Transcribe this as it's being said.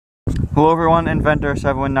Hello everyone,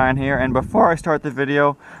 Inventor719 here, and before I start the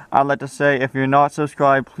video, I'd like to say if you're not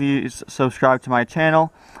subscribed, please subscribe to my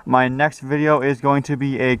channel. My next video is going to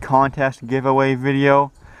be a contest giveaway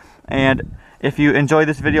video, and if you enjoy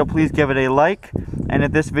this video, please give it a like, and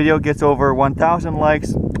if this video gets over 1,000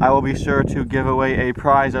 likes, I will be sure to give away a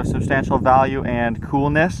prize of substantial value and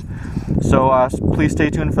coolness. So please stay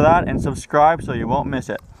tuned for that and subscribe so you won't miss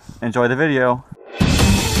it. Enjoy the video.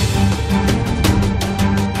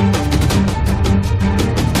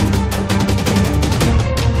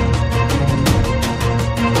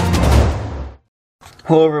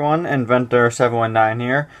 Hello everyone, Inventor719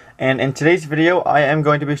 here, and in today's video I am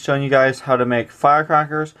going to be showing you guys how to make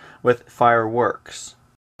firecrackers with fireworks.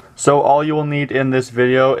 So all you will need in this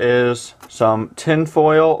video is some tin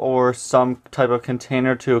foil or some type of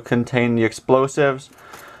container to contain the explosives,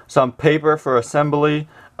 some paper for assembly,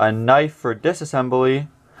 a knife for disassembly,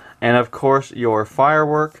 and of course your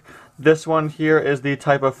firework. This one here is the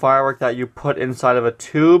type of firework that you put inside of a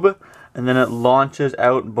tube and then it launches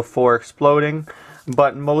out before exploding.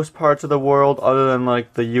 But most parts of the world, other than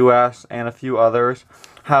like the US and a few others,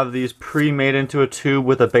 have these pre-made into a tube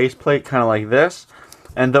with a base plate, kind of like this.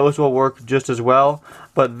 And those will work just as well.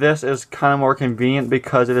 But this is kind of more convenient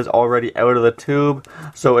because it is already out of the tube,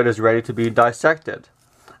 so it is ready to be dissected.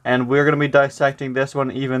 And we're going to be dissecting this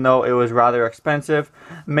one even though it was rather expensive,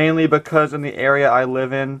 mainly because in the area I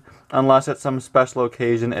live in, unless it's some special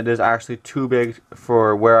occasion, it is actually too big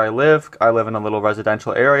for where I live. I live in a little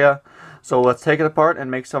residential area. So let's take it apart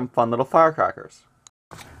and make some fun little firecrackers.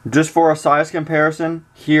 Just for a size comparison,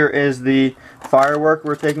 here is the firework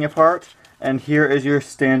we're taking apart, and here is your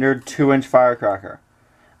standard 2-inch firecracker.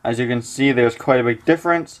 As you can see, there's quite a big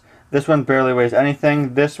difference. This one barely weighs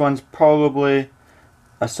anything. This one's probably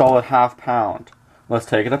a solid ½ pound. Let's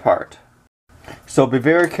take it apart. So be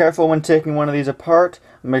very careful when taking one of these apart.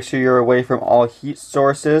 Make sure you're away from all heat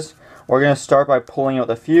sources. We're going to start by pulling out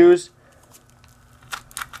the fuse.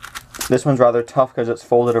 This one's rather tough because it's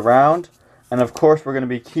folded around. And of course we're going to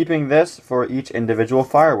be keeping this for each individual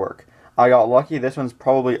firework. I got lucky, this one's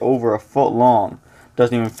probably over 1 foot long.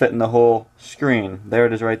 Doesn't even fit in the whole screen. There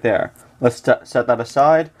it is right there. Let's set that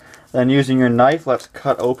aside. Then using your knife, let's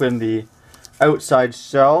cut open the outside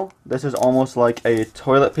shell. This is almost like a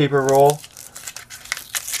toilet paper roll.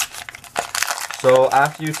 So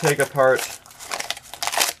after you take apart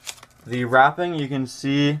the wrapping, you can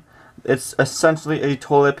see it's essentially a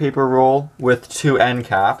toilet paper roll with 2 end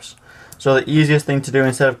caps. So the easiest thing to do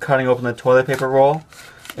instead of cutting open the toilet paper roll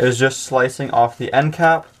is just slicing off the end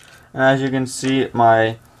cap. And as you can see,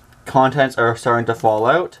 my contents are starting to fall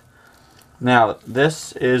out. Now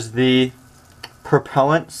this is the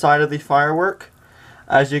propellant side of the firework.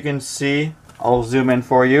 As you can see, I'll zoom in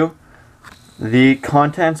for you. The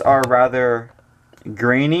contents are rather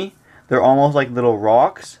grainy. They're almost like little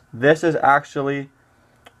rocks. This is actually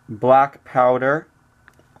black powder.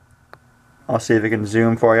 I'll see if I can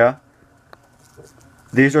zoom for you.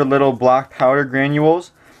 These are little black powder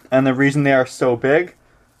granules, and the reason they are so big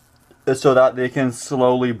is so that they can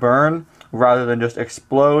slowly burn rather than just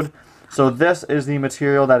explode. So this is the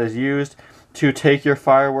material that is used to take your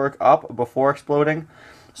firework up before exploding.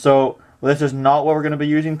 So this is not what we're going to be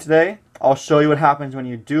using today. I'll show you what happens when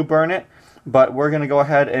you do burn it, but we're going to go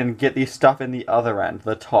ahead and get the stuff in the other end,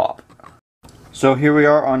 the top. So here we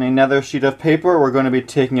are on another sheet of paper. We're going to be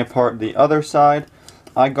taking apart the other side.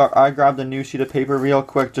 I grabbed a new sheet of paper real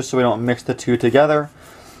quick just so we don't mix the two together,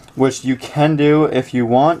 which you can do if you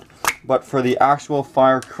want, but for the actual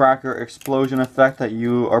firecracker explosion effect that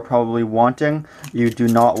you are probably wanting, you do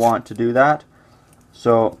not want to do that.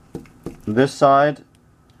 So this side,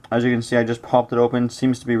 as you can see, I just popped it open,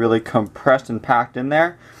 seems to be really compressed and packed in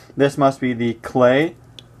there. This must be the clay,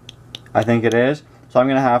 I think it is. So I'm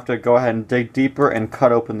going to have to go ahead and dig deeper and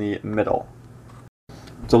cut open the middle.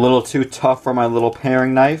 It's a little too tough for my little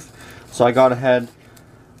paring knife, so I got ahead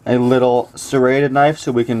a little serrated knife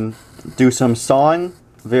so we can do some sawing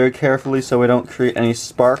very carefully so we don't create any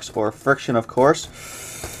sparks or friction, of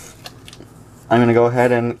course. I'm going to go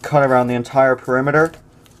ahead and cut around the entire perimeter,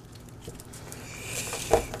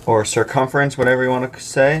 or circumference, whatever you want to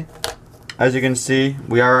say. As you can see,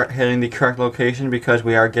 we are hitting the correct location because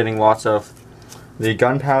we are getting lots of the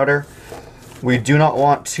gunpowder. We do not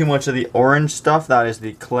want too much of the orange stuff, that is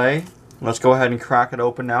the clay. Let's go ahead and crack it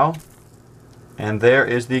open now. And there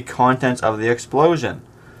is the contents of the explosion.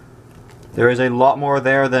 There is a lot more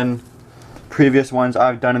there than previous ones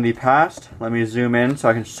I've done in the past. Let me zoom in so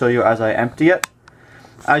I can show you as I empty it.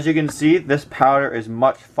 As you can see, this powder is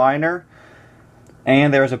much finer,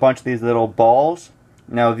 and there's a bunch of these little balls.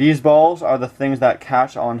 Now these balls are the things that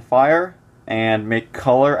catch on fire and make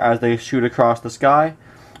color as they shoot across the sky,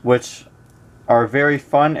 which are very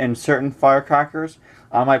fun in certain firecrackers.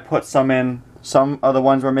 I might put some in some of the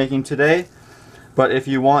ones we're making today, but if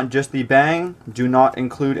you want just the bang, do not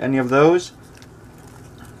include any of those.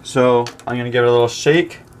 So I'm going to give it a little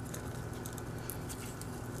shake.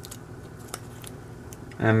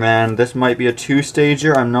 And then this might be a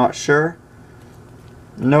 2-stager, I'm not sure.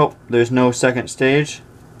 Nope, there's no second stage.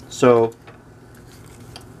 So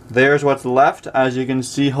there's what's left. As you can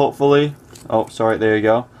see, hopefully, oh sorry, there you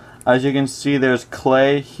go. As you can see, there's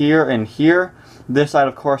clay here and here. This side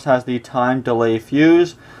of course has the time delay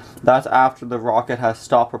fuse. That's after the rocket has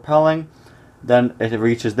stopped propelling. Then it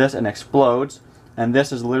reaches this and explodes. And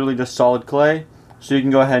this is literally just solid clay. So you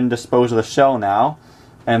can go ahead and dispose of the shell now.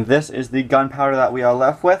 And this is the gunpowder that we are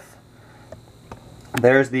left with.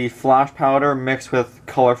 There's the flash powder mixed with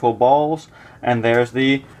colorful balls. And there's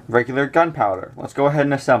the regular gunpowder. Let's go ahead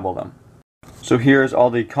and assemble them. So here's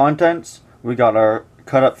all the contents. We got our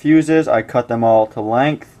cut up fuses. I cut them all to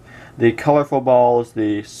length. The colorful balls,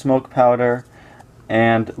 the smoke powder,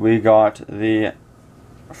 and we got the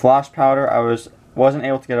flash powder. I wasn't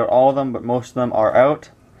able to get out all of them, but most of them are out.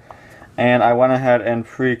 And I went ahead and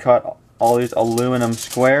pre-cut all these aluminum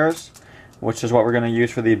squares, which is what we're going to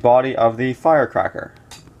use for the body of the firecracker.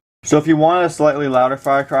 So if you wanted a slightly louder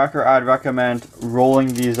firecracker, I'd recommend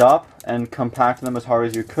rolling these up and compacting them as hard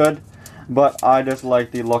as you could. But I just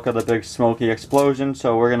like the look of the big smoky explosion,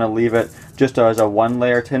 so we're going to leave it just as a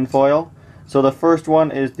 1-layer tinfoil. So the first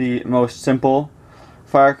one is the most simple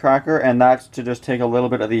firecracker, and that's to just take a little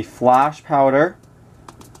bit of the flash powder,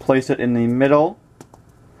 place it in the middle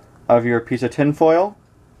of your piece of tinfoil.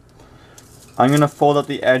 I'm going to fold up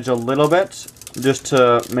the edge a little bit just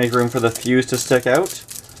to make room for the fuse to stick out.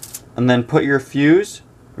 And then put your fuse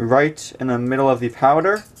right in the middle of the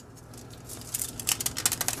powder.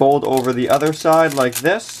 Fold over the other side like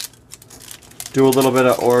this. Do a little bit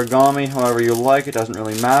of origami however you like, it doesn't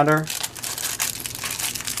really matter.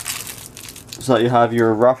 So that you have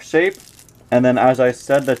your rough shape. And then as I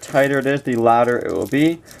said, the tighter it is, the louder it will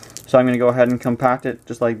be. So I'm going to go ahead and compact it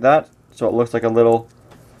just like that, so it looks like a little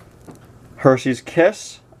Hershey's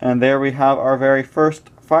Kiss. And there we have our very first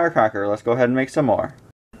firecracker. Let's go ahead and make some more.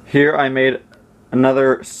 Here I made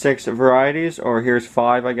another 6 varieties, or here's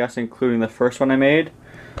 5 I guess, including the first one I made.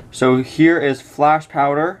 So here is flash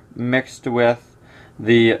powder mixed with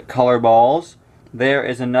the color balls. There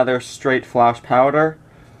is another straight flash powder.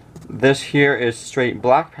 This here is straight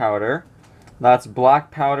black powder. That's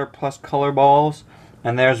black powder plus color balls.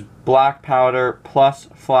 And there's black powder plus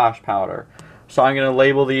flash powder. So I'm going to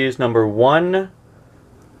label these number 1,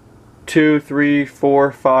 2, 3,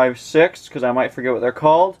 4, 5, 6, because I might forget what they're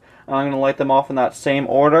called. And I'm going to light them off in that same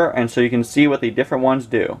order, and so you can see what the different ones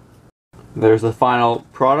do. There's the final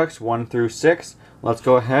products, 1 through 6. Let's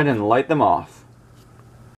go ahead and light them off.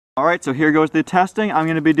 Alright, so here goes the testing. I'm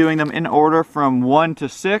going to be doing them in order from 1 to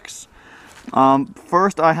 6.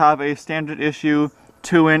 First I have a standard issue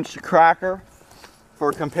 2-inch cracker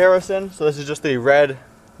for comparison. So this is just the red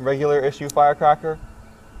regular issue firecracker.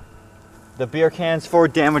 The beer cans for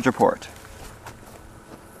damage report.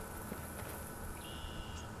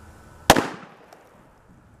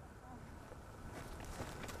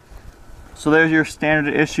 So there's your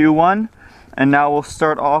standard issue one, and now we'll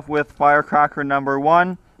start off with firecracker number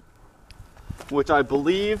 1, which I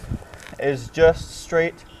believe is just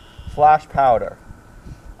straight flash powder.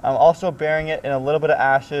 I'm also burying it in a little bit of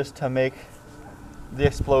ashes to make the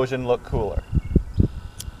explosion look cooler.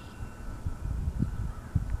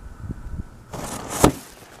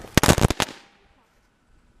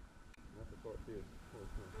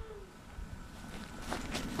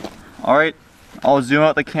 Alright, I'll zoom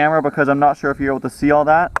out the camera because I'm not sure if you're able to see all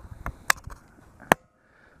that.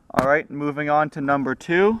 Alright, moving on to number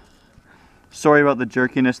 2. Sorry about the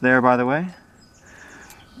jerkiness there, by the way.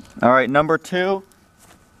 Alright, number 2.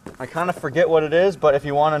 I kind of forget what it is, but if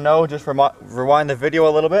you want to know, just rewind the video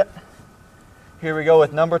a little bit. Here we go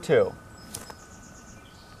with number 2.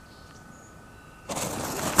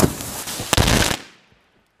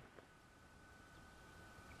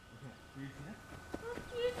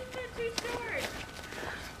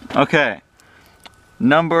 Okay,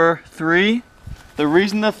 number 3. The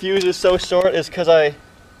reason the fuse is so short is because I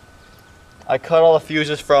cut all the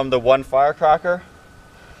fuses from the one firecracker,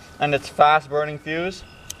 and it's fast burning fuse.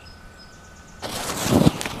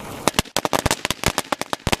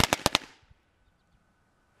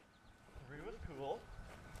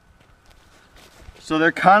 So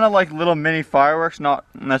they're kind of like little mini fireworks, not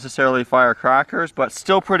necessarily firecrackers, but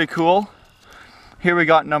still pretty cool. Here we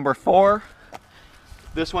got number 4.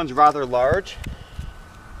 This one's rather large.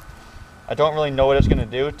 I don't really know what it's going to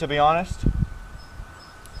do, to be honest.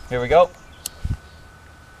 Here we go.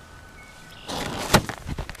 Did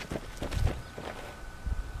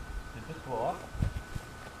this blow up?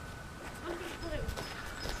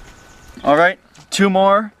 Alright, 2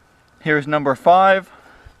 more. Here's number 5,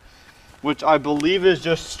 which I believe is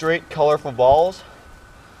just straight colorful balls,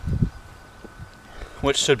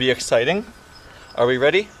 which should be exciting. Are we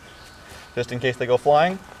ready? Just in case they go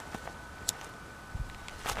flying.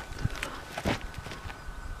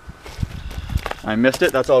 I missed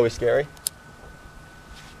it, that's always scary.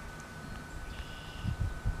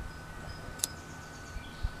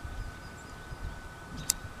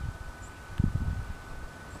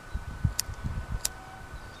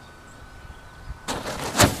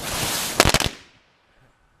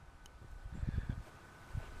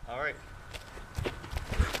 Alright.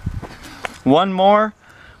 One more,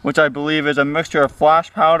 which I believe is a mixture of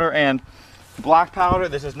flash powder and black powder.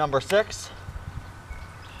 This is number 6.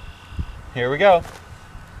 Here we go.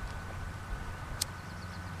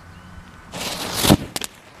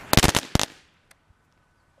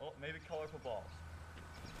 Oh, maybe colorful balls.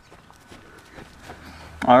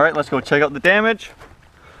 Alright, let's go check out the damage.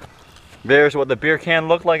 There's what the beer can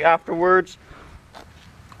looked like afterwards.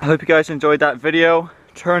 I hope you guys enjoyed that video.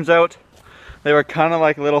 Turns out they were kind of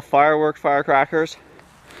like little firecrackers.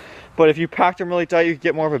 But if you packed them really tight, you could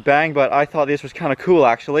get more of a bang, but I thought this was kind of cool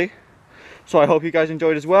actually. So I hope you guys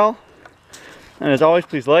enjoyed as well. And as always,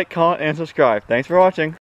 please like, comment, and subscribe. Thanks for watching.